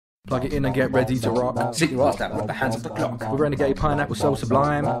Plug it in and get ready to rock. Sit your ass down with the hands off the clock. With Renegade Pineapple so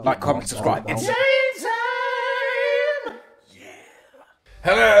sublime. Like, comment, subscribe. It's time! Yeah.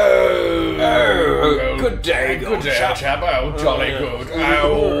 Hello! Oh, good day, Good day, chap. Oh, jolly good.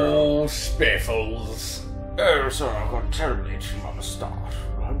 Oh, spiffles. Oh, sorry, I've got terribly itchy my moustache.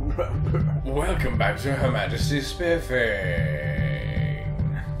 Welcome back to Her Majesty Spiffing.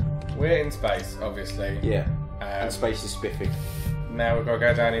 We're in space, obviously. Yeah, and space is spiffing. Now we've got to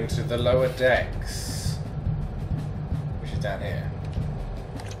go down into the lower decks, which is down here.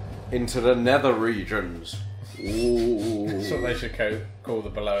 Into the nether regions. Ooh. That's what they should call the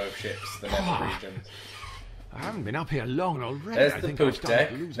below of ships, the nether regions. I haven't been up here long already. There's I the think I've poop started deck,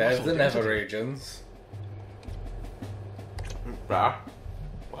 to lose there's muscle the nether density. regions. What?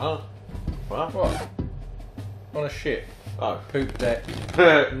 On a ship. Oh. Poop deck,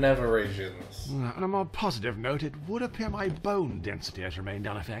 nether regions. On a more positive note, it would appear my bone density has remained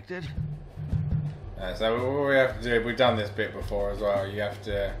unaffected. So what we have to do, we've done this bit before as well, you have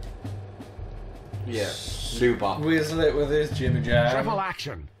to Lube up. whizzle it with this Jimmy Jam. Triple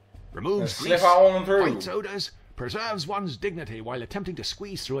action. Removes Slip grease, on through. fights odors, preserves one's dignity while attempting to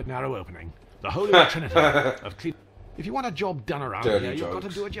squeeze through a narrow opening. The holy trinity of clean. If you want a job done around Dirty here, you've got to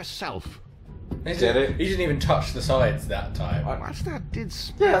jokes. do it yourself. He Did it? He didn't even touch the sides that time. What's that did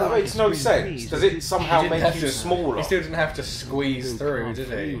smell Yeah, that like makes no it's sense. been Does it somehow He didn't make have you to- smaller? He still didn't have to squeeze through, did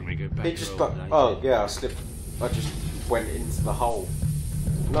he? It just like, oh yeah, I slipped. I just went into the hole.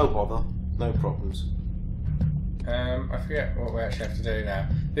 No bother, no problems. I forget what we actually have to do now.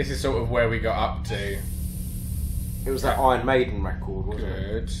 This is sort of where we got up to. It was that Iron Maiden record, wasn't it?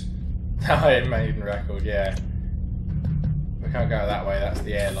 Good. The Iron Maiden record, yeah. We can't go that way, that's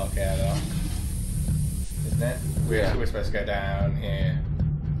the airlock. Isn't it? We're supposed to go down here.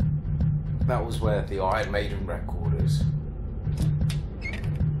 That was where the Iron Maiden record is.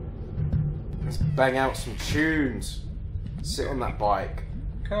 Let's bang out some tunes. Sit on that bike.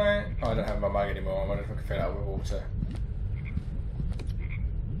 Can I? Oh, I don't have my mug anymore. I wonder if I can fill it up with water.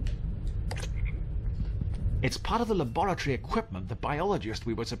 It's part of the laboratory equipment the biologist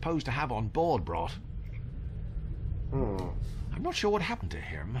we were supposed to have on board brought. I'm not sure what happened to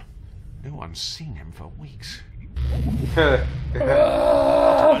him. No one's seen him for weeks. Not to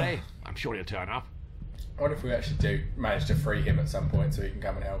worry, I'm sure he'll turn up. I wonder if we actually do manage to free him at some point so he can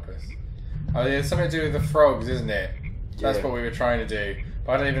come and help us. Oh, there's something to do with the frogs, isn't it? That's Yeah. what we were trying to do.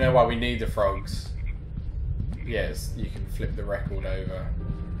 But I don't even know why we need the frogs. Yes, you can flip the record over.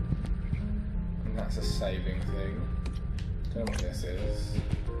 And that's a saving thing. Don't know what this is.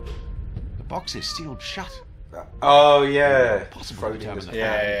 The box is sealed shut. Oh yeah. Possible to determine the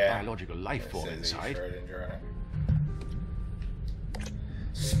Yeah. biological life form It says inside. Schrodinger on it.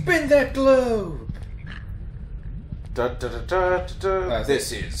 Spin that globe! Da, da, da, da, da, da. That's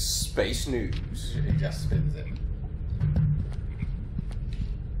This is Space News. He just spins it.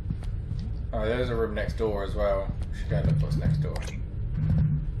 Oh, there's a room next door as well. We should go look what's next door.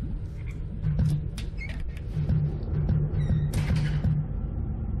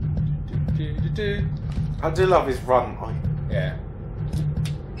 I do love his run. Yeah.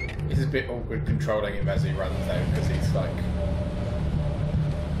 It's a bit awkward controlling him as he runs though, because he's like...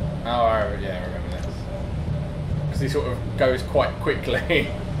 Oh, I remember this. Because he sort of goes quite quickly.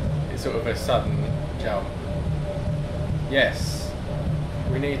 It's sort of a sudden jump. Yes.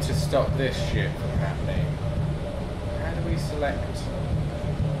 We need to stop this shit from happening. How do we select?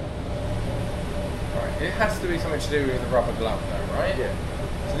 Right, it has to be something to do with the rubber glove though, right? Yeah.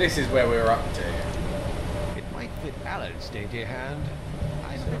 So this is where we're up to. It might fit Alan's dainty hand.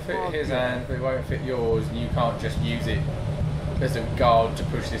 It'll fit his hand, but it won't fit yours, and you can't just use it as a guard to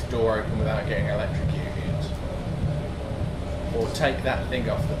push this door open without getting electrocuted. Or take that thing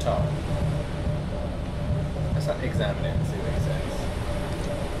off the top. Let's examine it and see what he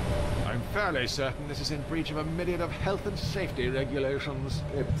says. I'm fairly certain this is in breach of a myriad of health and safety regulations.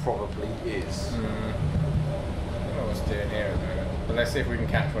 It probably is. I don't know what's doing here at the moment. But let's see if we can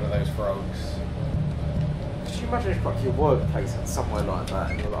catch one of those frogs. Could you imagine if like your workplace had somewhere like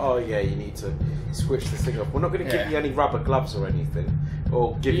that and you're like, oh yeah, you need to switch this thing off. We're not going to give you any rubber gloves or anything.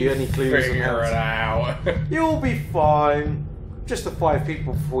 Or give you any clues on Figure it how out. You'll be fine. Just the 5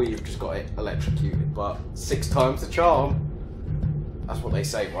 people before you've just got it electrocuted, but 6 times the charm. That's what they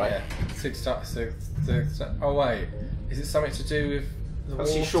say, right? Yeah. Six. Oh wait, is it something to do with the Once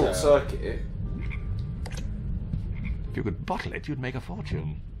water? you short circuit it. If you could bottle it, you'd make a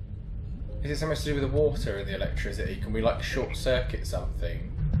fortune. Is it something to do with the water and the electricity? Can we like short circuit something?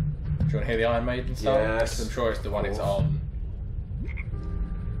 Do you want to hear the Iron Maiden song? Yes. 'Cause I'm sure it's the one it's on.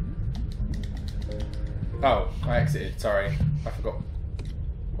 Oh, I exited. Sorry, I forgot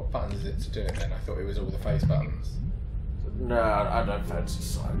what What buttons is it to do it then? I thought it was all the face buttons. No, I don't fancy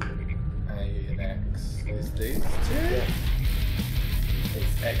cycling. A and X is these two? Yeah.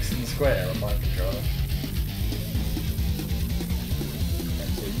 It's X and square on my controller.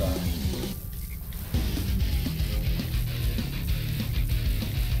 Not too bad.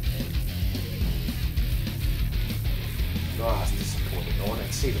 Oh, that's disappointing. I wanted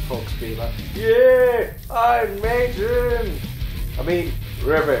to see the folks be like, yeah, I'm Maiden. I mean,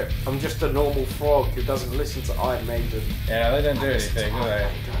 Ribbit, I'm just a normal frog who doesn't listen to Iron Maiden. Yeah, they don't do anything, do they?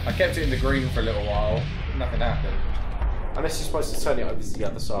 I kept it in the green for a little while. Nothing happened. Unless you're supposed to turn it over to the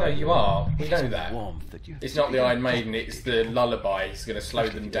other side. No, you are. We know that. That you It's not the Iron Maiden, it's the lullaby. It's going to slow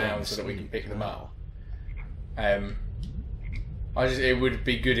them down so that we can pick them up. It would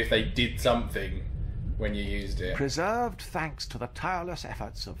be good if they did something when you used it. Preserved thanks to the tireless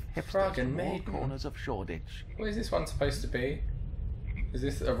efforts of hipsters in all Maiden. corners of Shoreditch. What is this one supposed to be? Is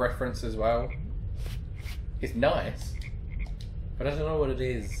this a reference as well? It's nice, but I don't know what it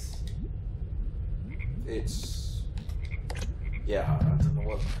is. It's... yeah,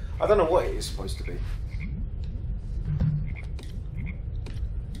 I don't know what it is supposed to be.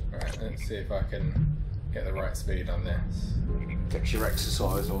 Right, let's see if I can get the right speed on this. Get your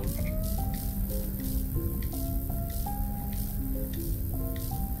exercise on.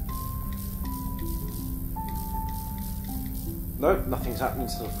 Nope, nothing's happening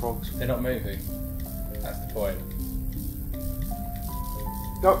to the frogs. They're not moving. That's the point.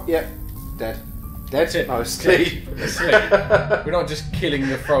 Oh, yeah, dead. Dead? No, asleep. Asleep. We're not just killing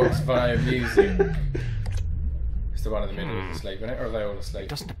the frogs by music. It's the one in the middle who's asleep, isn't it? Or are they all asleep? It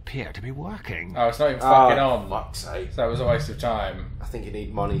doesn't appear to be working. Oh, it's not even fucking on. Fuck's sake. So that was a waste of time. I think you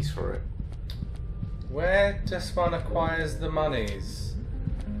need monies for it. Where does one acquires the monies?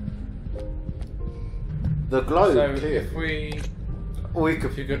 The globe, So clearly. if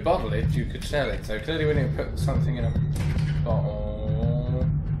If you could bottle it, you could sell it. So clearly we need to put something in a bottle.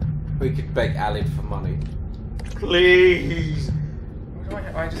 we could beg Alid for money. Please! What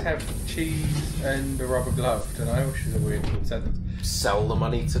do I just have cheese and a rubber glove, don't I? Which is a weird sentence. Sell the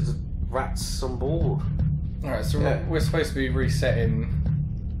money to the rats on board. Alright, so Yeah. we're supposed to be resetting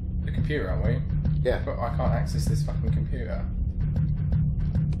the computer, aren't we? Yeah. But I can't access this fucking computer.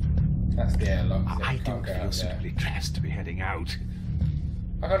 That's the airlock. so I can't don't go feel out there. suitably dressed to be heading out.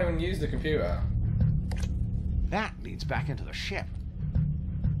 I can't even use the computer. That leads back into the ship.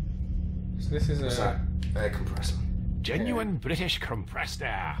 So this is What's that? Air compressor. Genuine British compressed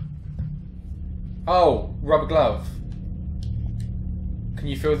air. Oh, rubber glove. Can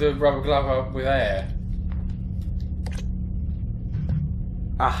you fill the rubber glove up with air?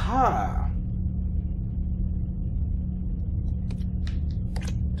 Aha!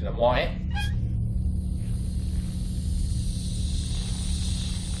 Don't know why.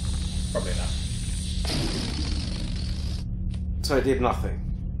 Probably not. So it did nothing.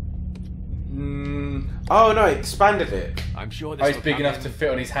 Oh no, it expanded it. I'm sure Oh, this he's will big come enough in to fit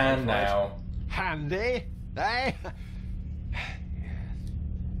on his hand now. handy, eh?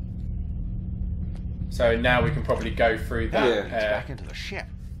 So now we can probably go through that Yeah. Leads back into the ship.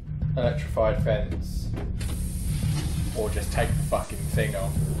 electrified fence. Or just take the fucking thing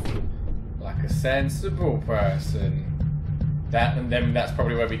off. Like a sensible person. That, and then that's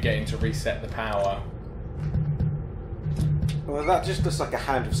probably where we get in to reset the power. Well, that just looks like a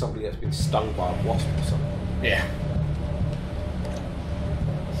hand of somebody that's been stung by a wasp or something. Yeah.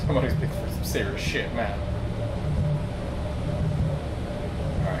 Someone who's been through some serious shit, man.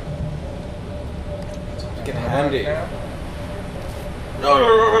 Alright. Get a hand in. Now?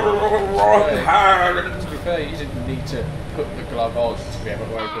 Wrong hand! To be fair, you didn't need to put the glove on to be able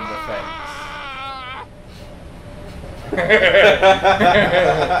to open the fence.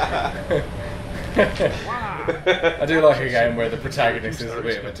 I do like a game where the protagonist is a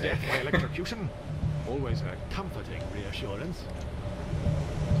bit of a dick. Electrocution. Always a comforting reassurance.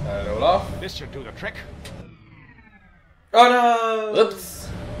 Turn it all off. This should do the trick. Oh no! Oops.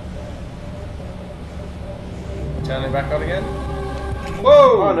 Turn it back on again.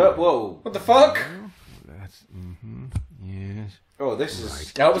 Whoa! Oh no, whoa. What the fuck? That's yes. Oh, this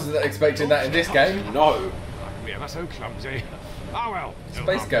is... I wasn't expecting that in this game. No. We are so clumsy. Ah well. no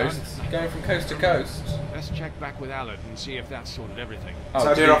Space harm ghosts going from coast to coast. done. Let's check back with Alan and see if that's sorted everything.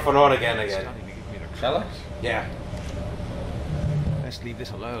 Turn it off and on again. Starting to give me the Shall I? creeps. Yeah. Let's leave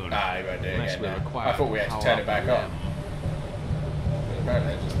this alone. Nah, he won't do it Unless again we're now. required I thought we had to power turn up it back the on. lamp. But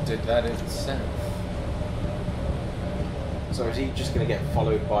apparently it just did that itself. So is he just going to get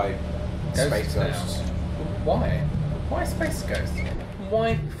followed by space now. ghosts? Why? Why space ghosts?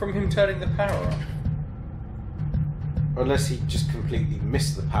 Why from him turning the power off? Unless he just completely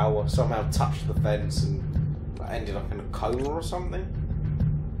missed the power, somehow touched the fence and ended up in a coma or something.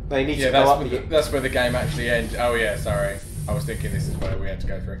 They need to go up the... That's where the game actually ends. Oh yeah, sorry. I was thinking this is where we had to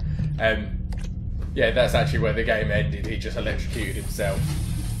go through. Yeah, that's actually where the game ended. He just electrocuted himself.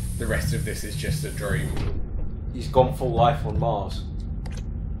 The rest of this is just a dream. He's gone full life on Mars.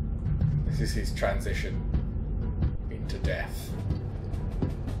 This is his transition into death.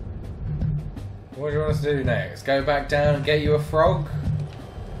 What do you want us to do next? Go back down and get you a frog?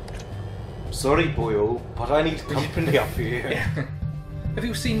 Sorry, boyo, but I need company up here. Yeah. Have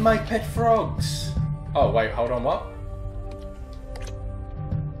you seen my pet frogs? Oh wait, hold on, what?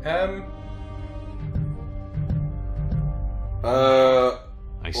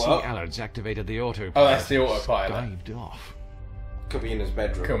 I see Allard's activated the autopilot. Oh, that's the autopilot. Dived off. Could be in his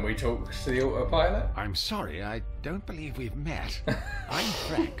bedroom. Can we talk to the autopilot? I'm sorry, I don't believe we've met. I'm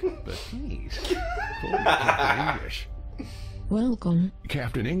Frank, but please, call me Captain English. Welcome.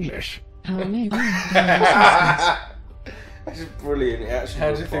 Captain English? How may I? This is brilliant. It actually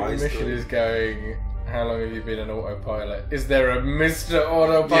How do you think the mission is going? How long have you been an autopilot? Is there a Mr.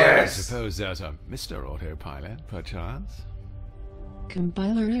 Autopilot? I suppose there's a Mr. Autopilot, perchance.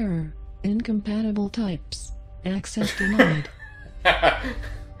 Compiler error. Incompatible types. Access denied.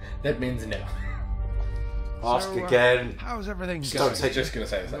 That means no. Ask again. How's everything Just going? don't say- Just gonna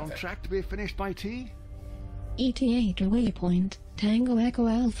say the same On thing. track to be finished by tea? ETA to waypoint. Tango Echo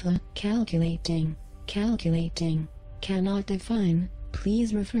Alpha. Calculating. Calculating. Cannot define.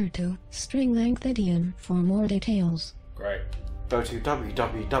 Please refer to string length idiom for more details. Great. Go to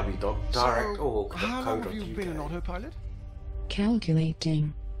www.directorg.co.uk. How long have you been an autopilot?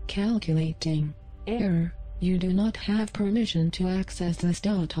 Calculating. Calculating. Error. You do not have permission to access this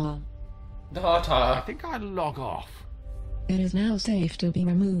data. I Data. think I'll log off. It is now safe to be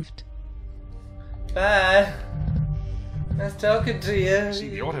removed. Bye. Nice talking to you. See,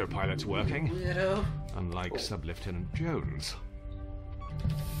 the autopilot's working, Weirdo. unlike Sub-Lieutenant Jones.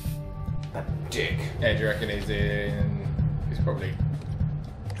 That dick. Yeah, do you reckon he's in? He's probably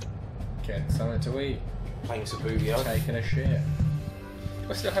getting something to eat. Playing Subudio. Taking a shit. Do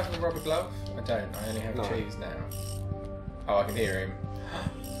I still have the rubber glove? I don't. I only have cheese now. Oh, I can hear him.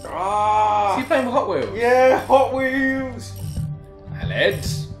 Ah! Is he playing with Hot Wheels? Yeah, Hot Wheels! Aled.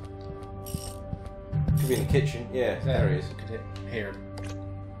 Could be in the kitchen. Yeah, there he is. Could hear him.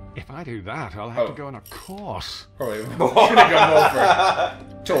 If I do that, I'll have to go on a course. Probably should have gone more for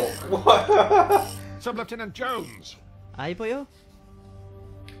it. Talk. What? Sub-Lieutenant Jones! Aye, boyo?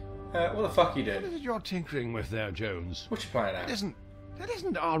 What the fuck you What doing? is it you're tinkering with there, Jones? What you playing at? That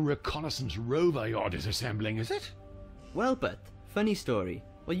isn't our reconnaissance rover you're disassembling, is it? Well, but, funny story.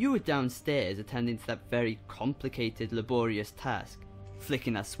 While you were downstairs attending to that very complicated, laborious task,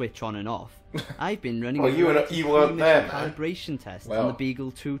 flicking that switch on and off, I've been running Well, you weren't there, man. calibration test Well, on the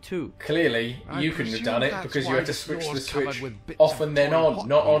Beagle 2-2. Clearly, I you couldn't have presume done it that's because you why had to the switch floor's the covered switch with bits off of and then toy on, Hot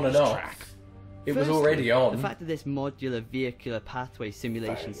not on and Wheels off. track. It was Firstly, already the on. fact that this modular vehicular pathway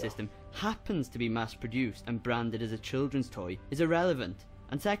simulation system happens to be mass-produced and branded as a children's toy is irrelevant.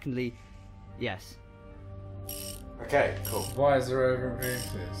 And secondly, yes. Okay, cool. Why is there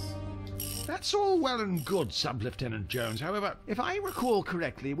over-improved this? That's all well and good, Sub-Lieutenant Jones. However, if I recall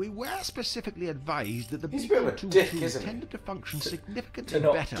correctly, we were specifically advised that the He's a bit of a Beagle dick, 2 isn't he? tended to function significantly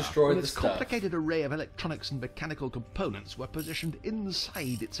not better destroy when the its stuff. complicated array of electronics and mechanical components were positioned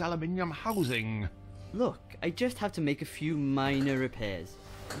inside its aluminium housing. Look, I just have to make a few minor repairs.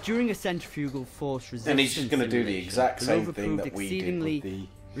 During a centrifugal force resistance And he's just going to do the simulation, exact the same rover thing proved that we did exceedingly with the...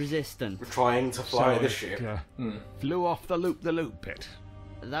 resistant. We're trying to fly the it, ship. Flew off the loop bit.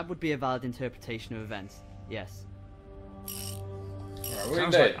 That would be a valid interpretation of events, yes. Alright, what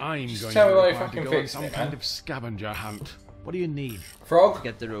Sounds are you like doing? I'm Just going tell to me why you require to fucking go on fixed some it, kind man. of scavenger hunt. What do you need? Frog?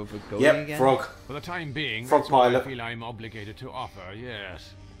 Get the rover going Yep, again. frog. For the time being, Frog that's what I pilot. feel I'm obligated to offer,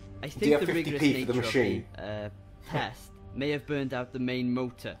 yes. I Do you think have the 50p rigorous for the nature machine? of the test may have burned out the main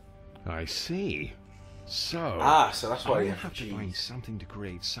motor. I see. So, So that's why I'll you have have to to find cheese. something to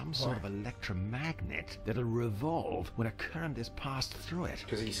create some sort of electromagnet that'll revolve when a current is passed through it.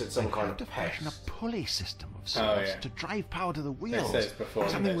 Because he said some I kind have of to fashion a pest. pulley system of sorts yeah. to drive power to the wheels. said before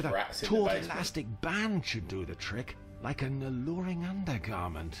Something there's with a rats in the taut basement. elastic band should do the trick, like an alluring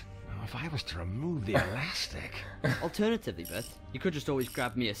undergarment. Now, if I was to remove the elastic... Alternatively, Bert, you could just always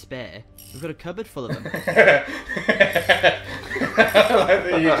grab me a spare. We've got a cupboard full of them. I like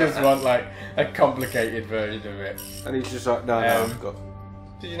that you just want like a complicated version of it. And he's just like, no, I've got...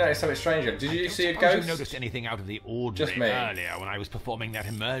 Did you notice something strange? Did you see a Suppose ghost? you noticed anything out of the Just ordinary me. earlier when I was performing that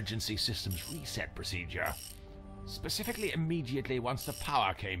emergency systems reset procedure? Specifically immediately once the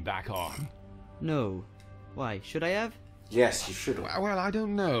power came back on. No. Why, should I have? Yes, you should have. Well, I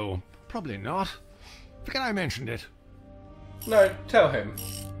don't know. Probably not. Forget I mentioned it. No, tell him.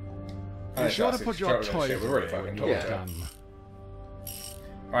 Be sure to put your toys We're already away when fucking you're talking. done.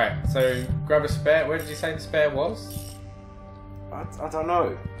 Right, so grab a spare. Where did you say the spare was? I don't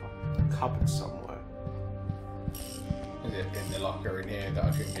know. Cupboard somewhere. Is it in the locker in here that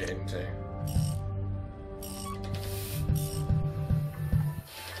I couldn't get into?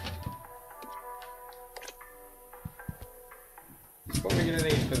 What are we going to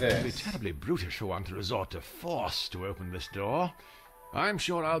need for It'd be this? terribly brutish for one to resort to force to open this door. I'm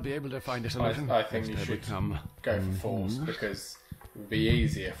sure I'll be able to find a solution. I think you Next time we should come. go for force because it would be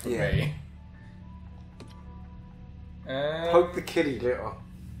easier for me. Poke the kitty litter.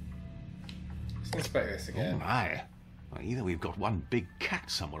 Let's inspect this Oh again. my. Well, either we've got one big cat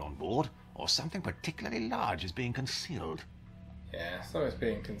somewhere on board, or something particularly large is being concealed. Yeah, so it's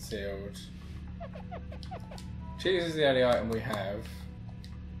being concealed. Cheese is the only item we have.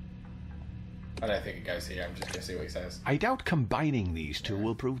 I don't think it goes here. I'm just going to see what he says. I doubt combining these two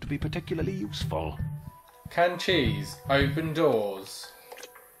will prove to be particularly useful. Can cheese open doors?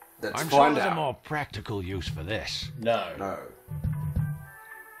 Let's I'm sure find there's a out. more practical use for this. No. No.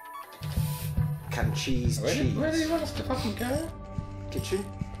 Can cheese Where cheese? do you want us to fucking go? Kitchen?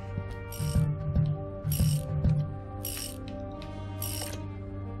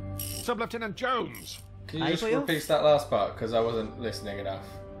 Sub-Lieutenant Jones! Can you Aye, just boyo? repeat that last part? Because I wasn't listening enough.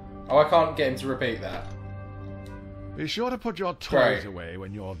 Oh, I can't get him to repeat that. Be sure to put your Right. toys away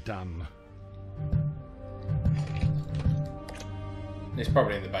when you're done. It's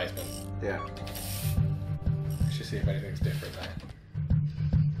probably in the basement. Yeah. Let's just see if anything's different there.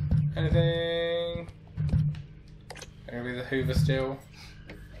 Anything? Maybe the Hoover still?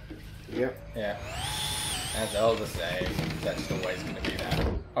 Yep. Yeah. That's all the same. That's just always going to be that.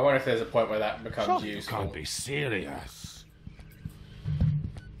 I wonder if there's a point where that becomes You useful. can't be serious.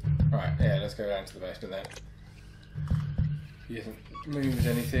 Right, yeah, let's go down to the basement then. He hasn't moved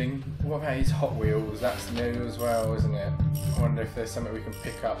anything. What about his Hot Wheels? That's new as well, isn't it? I wonder if there's something we can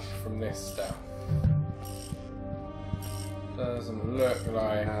pick up from this stuff. Doesn't look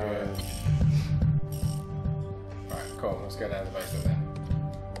like it. Right, cool. Let's go down to the basement then.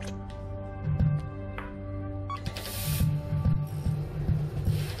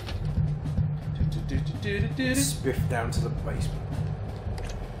 Spiff down to the basement.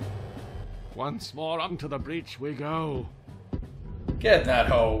 Once more onto the breach we go. Get in that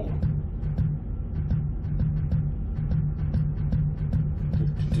hole.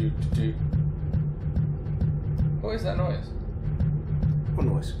 What is that noise? What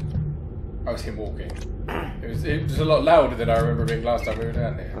noise? Oh, it's him walking. It was a lot louder than I remember being last time we were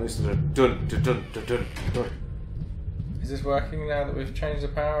down I here. listened to dun dun dun dun dun dun. Is this working now that we've changed the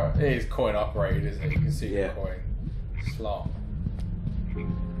power? It is coin operated, isn't it? You can see Yeah. the coin slot.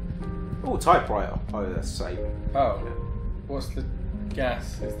 Oh, typewriter. Oh, that's safe. Oh, what's the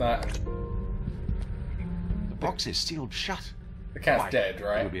gas? Is that The box is sealed shut. the cat's Why, dead, it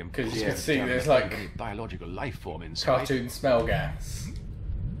right? would be Because you impossible can to see Damn, there's there's any like biological life form inside. cartoon smell gas.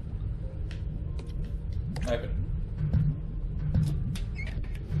 Open.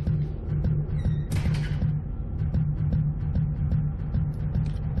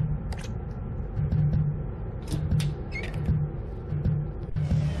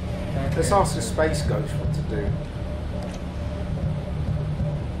 Let's ask the space ghost what to do.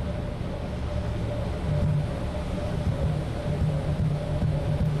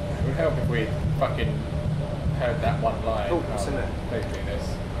 It would help if we fucking heard that one line. Oh, what's in it? Please do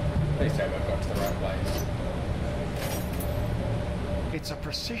this. Please tell me I've got to the right place. It's a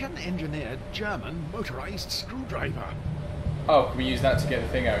precision-engineered German motorized screwdriver. Oh, can we use that to get the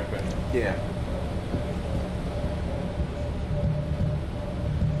thing open? Yeah.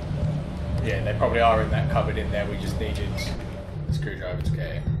 Yeah, they probably are in that cupboard in there. We just needed a screwdriver to get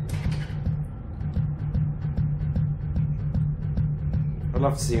it. I'd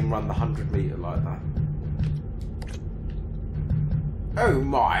love to see him run the 100-meter like that. Oh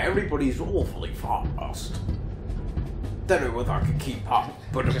my, everybody's awfully fast. Don't know whether I can keep up.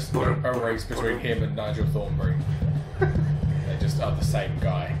 But Just a race between him and Nigel Thornberry. They just are the same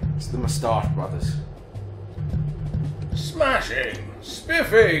guy. It's the Mustache brothers. Smashing!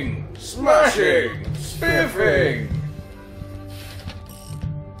 Spiffing! Smashing! Spiffing!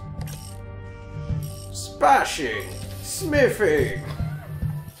 Smashing! Smiffing!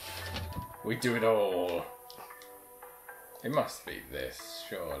 We do it all. It must be this,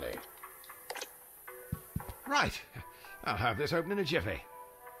 surely. Right. I'll have this open in a jiffy.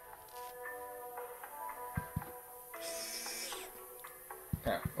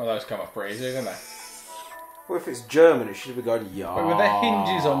 Yeah, well, those come off pretty easy, don't they? Well, if it's German, it should be going yeah. But with the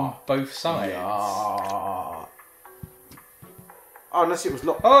hinges on both sides. Yeah. Oh, unless it was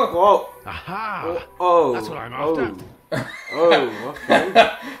locked. Oh! Aha! Oh! That's what I'm after. Oh,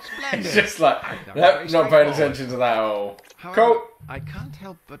 okay. It's just like, nope, not paying attention to that at all. However, Cool. I can't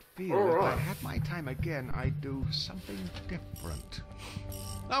help but feel All if right. I had my time again, I'd do something different.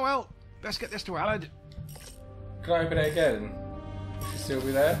 Oh well, let's get this to Alad. Can I open it again? Should still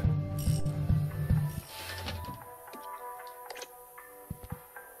be there?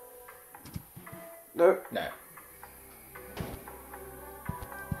 No. No.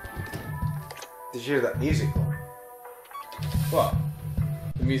 Did you hear that music? What?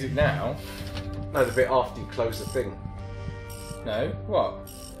 The music now? No, the bit after you close the thing. No. What?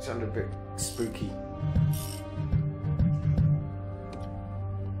 It sounded a bit spooky.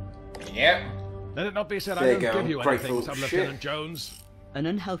 Yep. Let it not be said There I you don't go, give you grateful anything, Sub-Lieutenant shit. Jones. An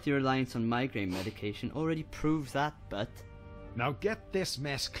unhealthy reliance on migraine medication already proves that, but... Now get this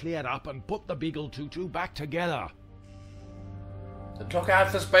mess cleared up and put the Beagle 2-2 back together. And look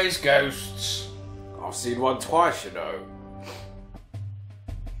out for space ghosts. I've seen one twice, you know.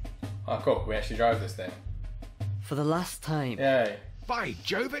 Oh, cool. We actually drive this thing. For the last time. Yay. By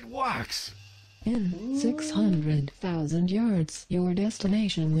Jove, it works! In 600,000 yards, your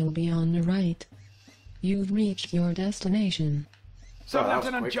destination will be on the right. You've reached your destination.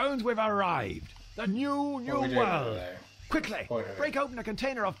 Sub-Lieutenant quick. Jones, we've arrived. The new What are we doing world. over there? Quickly, Point of it. break open a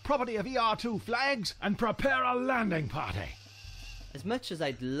container of property of ER2 flags and prepare a landing party. As much as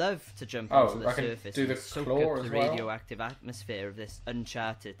I'd love to jump Oh, onto the I can surface do the and soak claw up the as well? radioactive atmosphere of this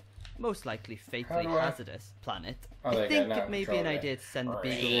uncharted, most likely fatally How do I- hazardous planet, Oh, there I you go, think now it may be control an it. idea to send the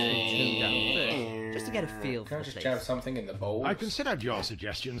Beagle 2 down first, just to get a feel Can I for the just place. jab something in the balls? I considered your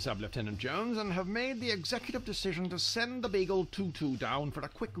suggestion, Sub-Lieutenant Jones, and have made the executive decision to send the Beagle 2-2 down for a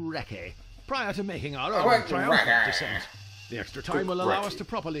quick recce prior to making our own quick triumphant recce. descent. The extra time Quick will allow us recce. to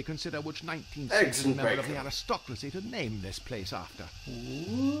properly consider which 19th Eggs century and member of bacon. the aristocracy to name this place after.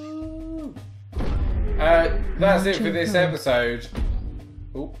 That's it for this episode.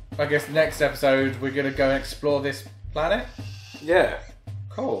 Ooh, I guess next episode we're gonna go and explore this planet. Yeah.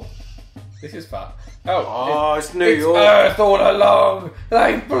 Cool. This is fun. Oh, it's New it's York. Earth all along.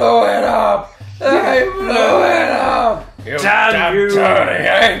 They blew it up. They blew it up. You Damn you. dirty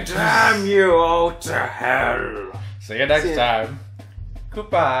apes. Damn you all to hell. See you next See ya. time.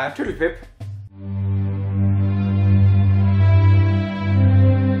 Goodbye. Toodly pip.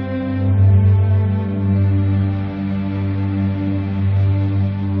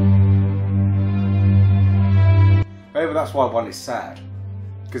 Maybe that's why one is sad.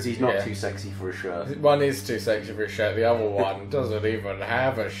 Because he's not Yeah. too sexy for a shirt. One is too sexy for a shirt. The other one doesn't even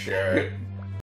have a shirt.